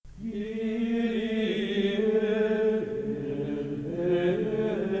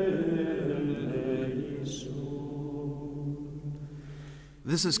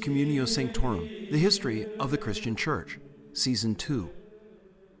This is Communio Sanctorum, the history of the Christian Church, Season 2.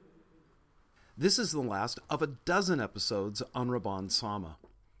 This is the last of a dozen episodes on Rabban Sauma.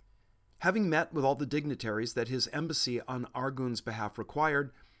 Having met with all the dignitaries that his embassy on Argun's behalf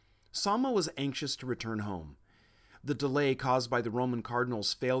required, Sauma was anxious to return home. The delay caused by the Roman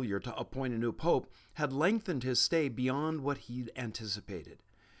cardinal's failure to appoint a new pope had lengthened his stay beyond what he'd anticipated.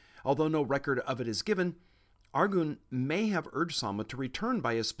 Although no record of it is given, Argun may have urged Sauma to return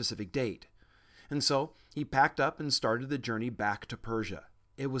by a specific date. And so he packed up and started the journey back to Persia.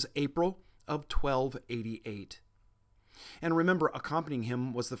 It was April of 1288. And remember, accompanying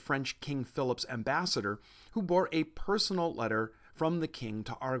him was the French King Philip's ambassador, who bore a personal letter from the king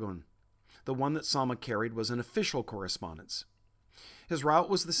to Argun. The one that Sauma carried was an official correspondence. His route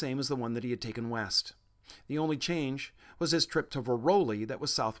was the same as the one that he had taken west. The only change was his trip to Veroli that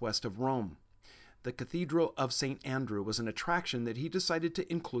was southwest of Rome. The Cathedral of St. Andrew was an attraction that he decided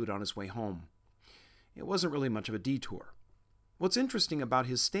to include on his way home. It wasn't really much of a detour. What's interesting about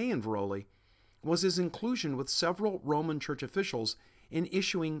his stay in Veroli was his inclusion with several Roman church officials in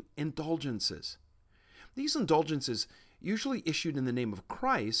issuing indulgences. These indulgences, usually issued in the name of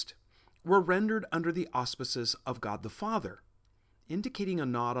Christ, were rendered under the auspices of God the Father, indicating a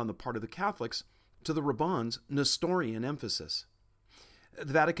nod on the part of the Catholics to the Rabban's Nestorian emphasis.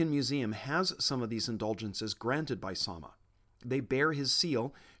 The Vatican Museum has some of these indulgences granted by Sauma. They bear his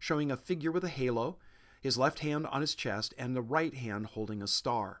seal, showing a figure with a halo, his left hand on his chest, and the right hand holding a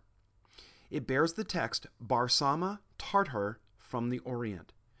star. It bears the text, Bar Sauma, Tartar, from the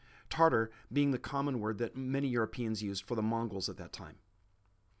Orient. Tartar being the common word that many Europeans used for the Mongols at that time.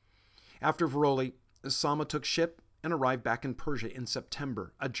 After Veroli, Sauma took ship and arrived back in Persia in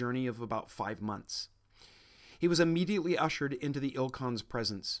September, a journey of about 5 months. He was immediately ushered into the Ilkhan's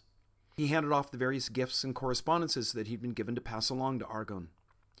presence. He handed off the various gifts and correspondences that he'd been given to pass along to Argun.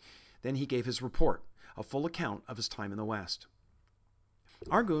 Then he gave his report, a full account of his time in the West.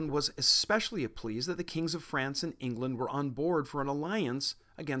 Argun was especially pleased that the kings of France and England were on board for an alliance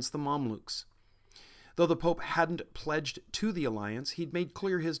against the Mamluks. Though the Pope hadn't pledged to the alliance, he'd made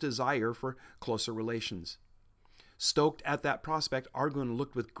clear his desire for closer relations. Stoked at that prospect, Argun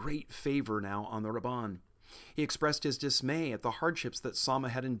looked with great favor now on the Rabban. He expressed his dismay at the hardships that Sauma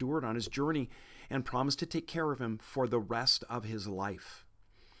had endured on his journey and promised to take care of him for the rest of his life.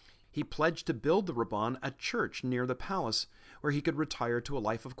 He pledged to build the Rabban a church near the palace where he could retire to a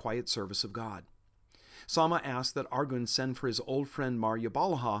life of quiet service of God. Sauma asked that Argun send for his old friend Mar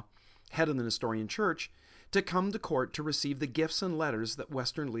Yabalaha, head of the Nestorian Church, to come to court to receive the gifts and letters that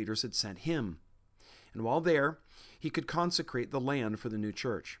Western leaders had sent him. And while there, he could consecrate the land for the new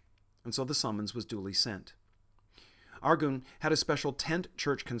church. And so the summons was duly sent. Argun had a special tent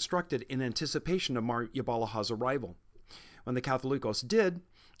church constructed in anticipation of Mar Yabalaha's arrival. When the Catholicos did,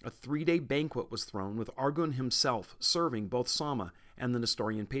 a 3-day banquet was thrown with Argun himself serving both Sauma and the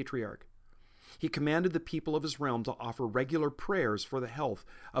Nestorian Patriarch. He commanded the people of his realm to offer regular prayers for the health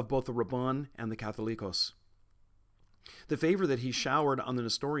of both the Rabban and the Catholicos. The favor that he showered on the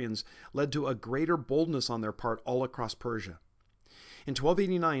Nestorians led to a greater boldness on their part all across Persia. In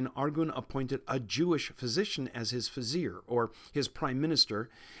 1289, Argun appointed a Jewish physician as his vizier, or his prime minister,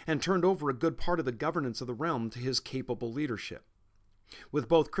 and turned over a good part of the governance of the realm to his capable leadership. With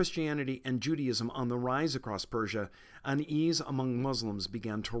both Christianity and Judaism on the rise across Persia, unease among Muslims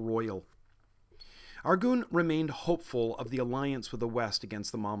began to roil. Argun remained hopeful of the alliance with the West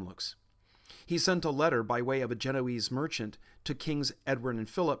against the Mamluks. He sent a letter by way of a Genoese merchant to Kings Edward and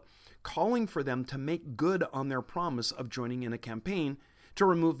Philip, calling for them to make good on their promise of joining in a campaign to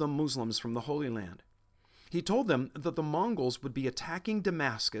remove the Muslims from the Holy Land. He told them that the Mongols would be attacking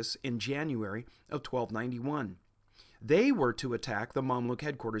Damascus in January of 1291. They were to attack the Mamluk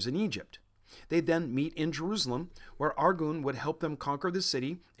headquarters in Egypt. They'd then meet in Jerusalem, where Argun would help them conquer the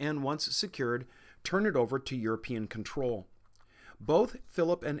city and, once secured, turn it over to European control. Both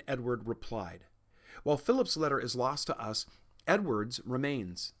Philip and Edward replied. While Philip's letter is lost to us, Edward's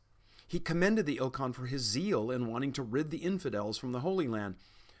remains. He commended the Ilkhan for his zeal in wanting to rid the infidels from the Holy Land,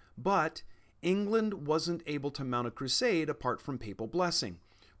 but England wasn't able to mount a crusade apart from papal blessing,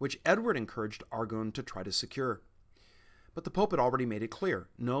 which Edward encouraged Argun to try to secure. But the Pope had already made it clear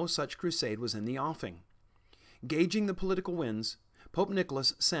no such crusade was in the offing. Gauging the political winds, Pope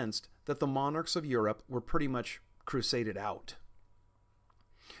Nicholas sensed that the monarchs of Europe were pretty much crusaded out.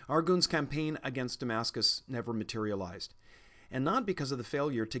 Argun's campaign against Damascus never materialized, and not because of the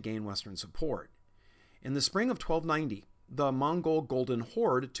failure to gain Western support. In the spring of 1290, the Mongol Golden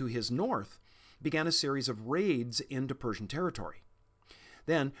Horde to his north began a series of raids into Persian territory.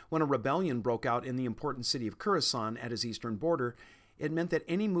 Then, when a rebellion broke out in the important city of Khorasan at his eastern border, it meant that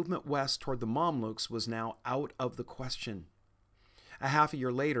any movement west toward the Mamluks was now out of the question. A half a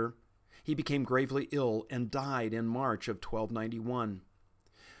year later, he became gravely ill and died in March of 1291.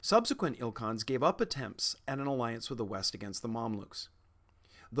 Subsequent Ilkhans gave up attempts at an alliance with the West against the Mamluks.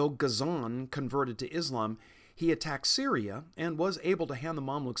 Though Ghazan converted to Islam, he attacked Syria and was able to hand the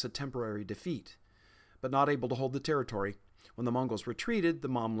Mamluks a temporary defeat. But not able to hold the territory, when the Mongols retreated, the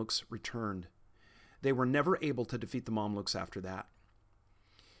Mamluks returned. They were never able to defeat the Mamluks after that.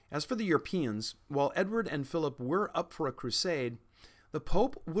 As for the Europeans, while Edward and Philip were up for a crusade, the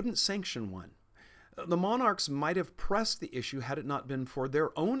Pope wouldn't sanction one. The monarchs might have pressed the issue had it not been for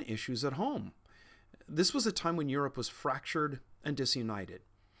their own issues at home. This was a time when Europe was fractured and disunited.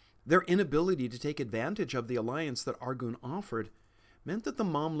 Their inability to take advantage of the alliance that Arghun offered meant that the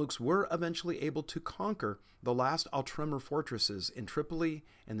Mamluks were eventually able to conquer the last Outremer fortresses in Tripoli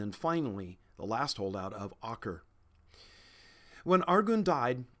and then finally the last holdout of Acre. When Arghun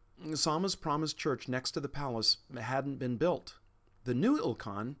died, Sauma's promised church next to the palace hadn't been built. The new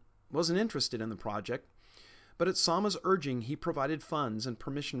Ilkhan wasn't interested in the project, but at Sauma's urging, he provided funds and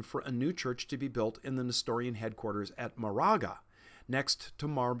permission for a new church to be built in the Nestorian headquarters at Maraga, next to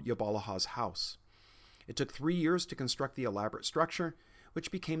Mar Yabalaha's house. It took 3 years to construct the elaborate structure,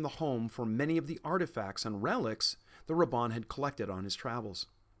 which became the home for many of the artifacts and relics the Rabban had collected on his travels.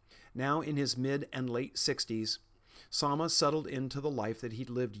 Now in his mid and late 60s, Sauma settled into the life that he'd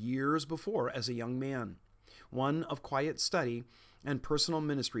lived years before as a young man, one of quiet study and personal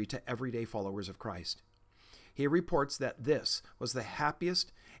ministry to everyday followers of Christ. He reports that this was the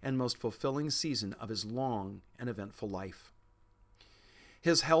happiest and most fulfilling season of his long and eventful life.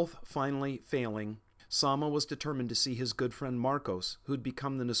 His health finally failing, Sauma was determined to see his good friend Marcos, who'd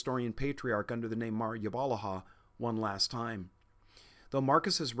become the Nestorian patriarch under the name Mar Yabalaha, one last time. Though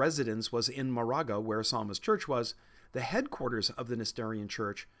Marcos's residence was in Maraga, where Sauma's church was, the headquarters of the Nestorian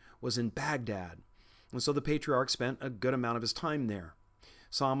church was in Baghdad, and so the patriarch spent a good amount of his time there.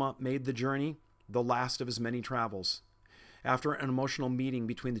 Sauma made the journey, the last of his many travels. After an emotional meeting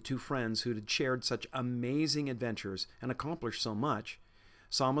between the two friends who had shared such amazing adventures and accomplished so much,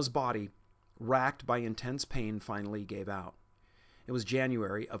 Sauma's body, racked by intense pain, finally gave out. It was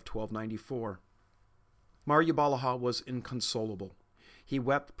January of 1294. Mar Yabalaha was inconsolable. He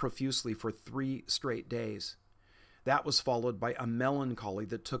wept profusely for 3 straight days. That was followed by a melancholy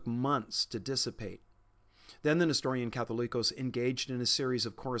that took months to dissipate. Then the Nestorian Catholicos engaged in a series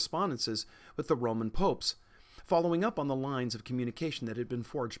of correspondences with the Roman popes, following up on the lines of communication that had been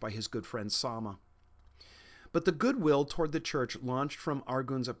forged by his good friend Sauma. But the goodwill toward the church launched from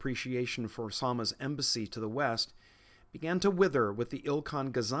Arghun's appreciation for Sauma's embassy to the west began to wither with the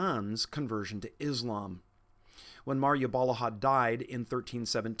Ilkhan Ghazan's conversion to Islam. When Mar Yabalaha died in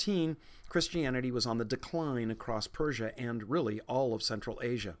 1317, Christianity was on the decline across Persia and really all of Central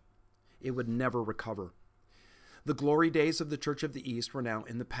Asia. It would never recover. The glory days of the Church of the East were now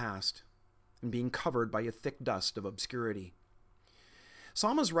in the past and being covered by a thick dust of obscurity.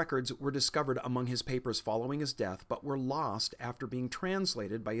 Sauma's records were discovered among his papers following his death, but were lost after being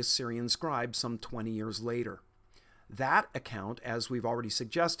translated by a Syrian scribe some 20 years later. That account, as we've already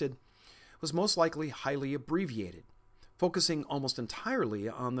suggested, was most likely highly abbreviated, focusing almost entirely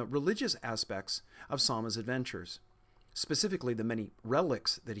on the religious aspects of Sauma's adventures, specifically the many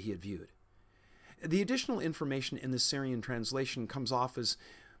relics that he had viewed. The additional information in the Syrian translation comes off as,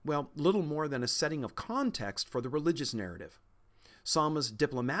 well, little more than a setting of context for the religious narrative. Sauma's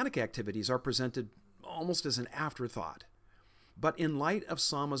diplomatic activities are presented almost as an afterthought. But in light of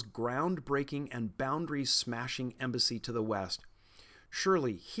Sauma's groundbreaking and boundary-smashing embassy to the west,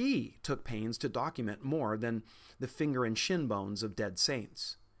 surely he took pains to document more than the finger and shin bones of dead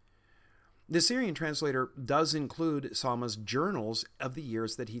saints. The Syrian translator does include Sauma's journals of the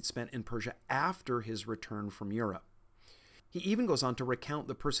years that he'd spent in Persia after his return from Europe. He even goes on to recount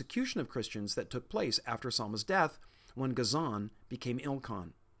the persecution of Christians that took place after Sauma's death when Ghazan became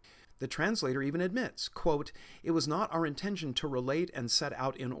Ilkhan. The translator even admits, quote, "It was not our intention to relate and set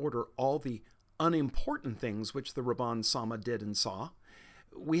out in order all the unimportant things which the Rabban Sauma did and saw.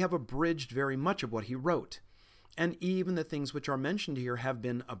 We have abridged very much of what he wrote, and even the things which are mentioned here have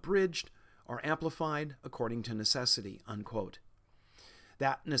been abridged or amplified according to necessity," unquote.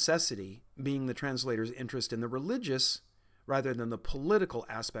 That necessity being the translator's interest in the religious rather than the political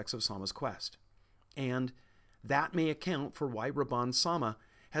aspects of Sauma's quest. And that may account for why Rabban Sauma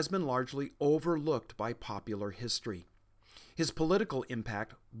has been largely overlooked by popular history. His political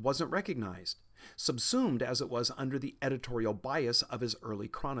impact wasn't recognized, subsumed as it was under the editorial bias of his early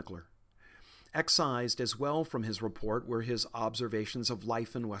chronicler. Excised as well from his report were his observations of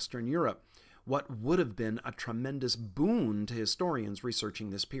life in Western Europe, what would have been a tremendous boon to historians researching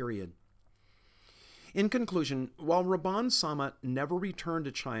this period. In conclusion, while Rabban Sauma never returned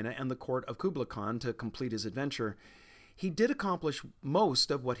to China and the court of Kublai Khan to complete his adventure, he did accomplish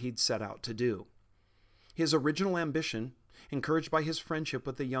most of what he'd set out to do. His original ambition, encouraged by his friendship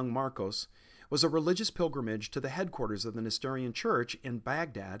with the young Marcos, was a religious pilgrimage to the headquarters of the Nestorian Church in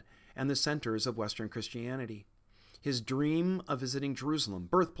Baghdad and the centers of Western Christianity. His dream of visiting Jerusalem,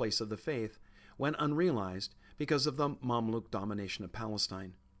 birthplace of the faith, went unrealized because of the Mamluk domination of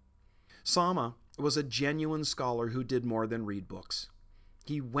Palestine. Sauma was a genuine scholar who did more than read books.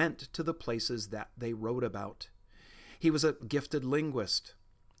 He went to the places that they wrote about. He was a gifted linguist,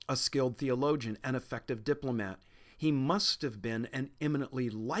 a skilled theologian, an effective diplomat. He must have been an eminently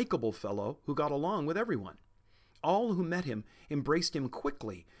likable fellow who got along with everyone. All who met him embraced him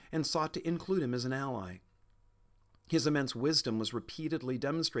quickly and sought to include him as an ally. His immense wisdom was repeatedly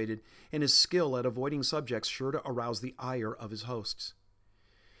demonstrated in his skill at avoiding subjects sure to arouse the ire of his hosts.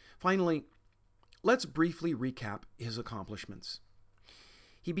 Finally, let's briefly recap his accomplishments.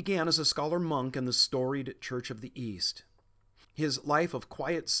 He began as a scholar monk in the storied Church of the East. His life of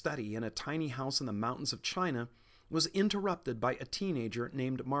quiet study in a tiny house in the mountains of China was interrupted by a teenager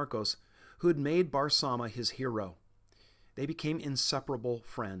named Marcos, who had made Bar Sauma his hero. They became inseparable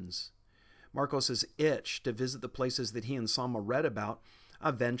friends. Marcos's itch to visit the places that he and Sauma read about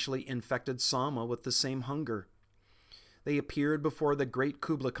eventually infected Sauma with the same hunger. They appeared before the great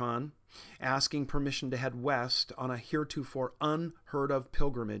Kublai Khan, asking permission to head west on a heretofore unheard-of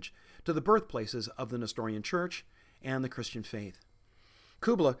pilgrimage to the birthplaces of the Nestorian Church and the Christian faith.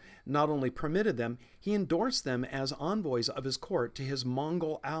 Kublai not only permitted them, he endorsed them as envoys of his court to his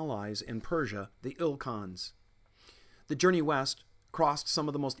Mongol allies in Persia, the Ilkhans. The journey west crossed some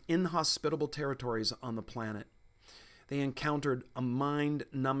of the most inhospitable territories on the planet. They encountered a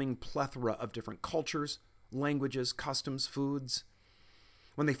mind-numbing plethora of different cultures, languages, customs, foods.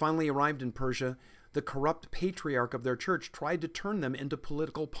 When they finally arrived in Persia, the corrupt patriarch of their church tried to turn them into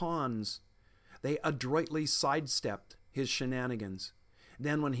political pawns. They adroitly sidestepped his shenanigans.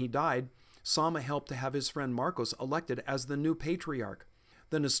 Then when he died, Sauma helped to have his friend Marcos elected as the new patriarch,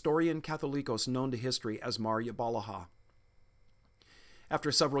 the Nestorian Catholicos known to history as Mar Yabalaha. After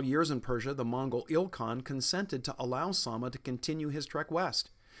several years in Persia, the Mongol Ilkhan consented to allow Sauma to continue his trek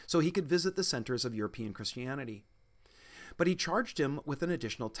west, so he could visit the centers of European Christianity. But he charged him with an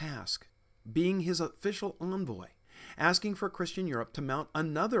additional task, being his official envoy, asking for Christian Europe to mount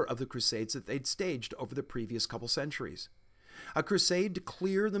another of the crusades that they'd staged over the previous couple centuries, a crusade to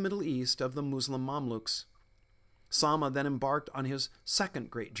clear the Middle East of the Muslim Mamluks. Sauma then embarked on his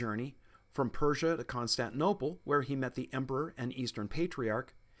second great journey, from Persia to Constantinople, where he met the emperor and Eastern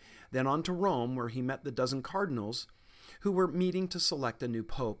Patriarch, then on to Rome, where he met the dozen cardinals who were meeting to select a new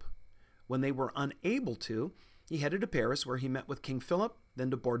pope. When they were unable to, he headed to Paris, where he met with King Philip,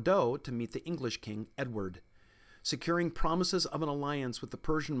 then to Bordeaux to meet the English King Edward. Securing promises of an alliance with the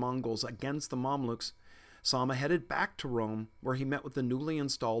Persian Mongols against the Mamluks, Sauma headed back to Rome, where he met with the newly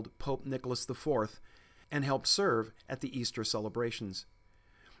installed Pope Nicholas IV and helped serve at the Easter celebrations.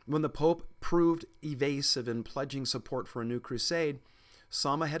 When the Pope proved evasive in pledging support for a new crusade,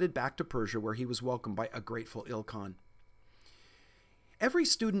 Sauma headed back to Persia, where he was welcomed by a grateful Ilkhan. Every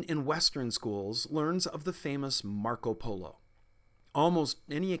student in Western schools learns of the famous Marco Polo. Almost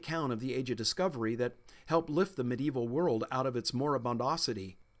any account of the Age of Discovery that helped lift the medieval world out of its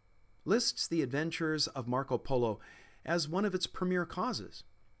moribundosity lists the adventures of Marco Polo as one of its premier causes.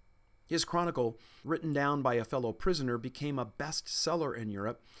 His chronicle, written down by a fellow prisoner, became a bestseller in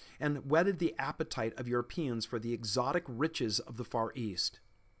Europe and whetted the appetite of Europeans for the exotic riches of the Far East.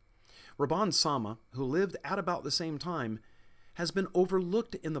 Rabban Sauma, who lived at about the same time, has been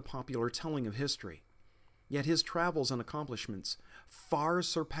overlooked in the popular telling of history. Yet his travels and accomplishments far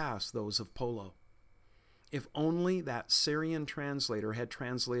surpass those of Polo. If only that Syrian translator had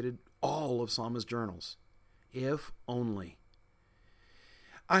translated all of Sauma's journals. If only.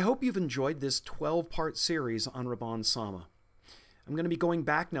 I hope you've enjoyed this 12-part series on Rabban Sauma. I'm going to be going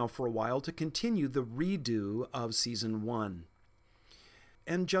back now for a while to continue the redo of Season 1.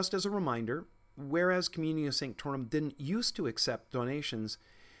 And just as a reminder, whereas Communio Sanctorum didn't used to accept donations,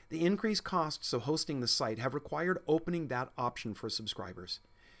 the increased costs of hosting the site have required opening that option for subscribers.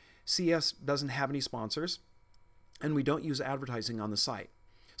 CS doesn't have any sponsors, and we don't use advertising on the site.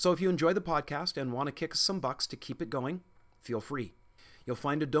 So if you enjoy the podcast and want to kick us some bucks to keep it going, feel free. You'll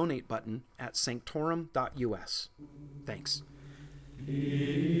find a donate button at sanctorum.us. Thanks.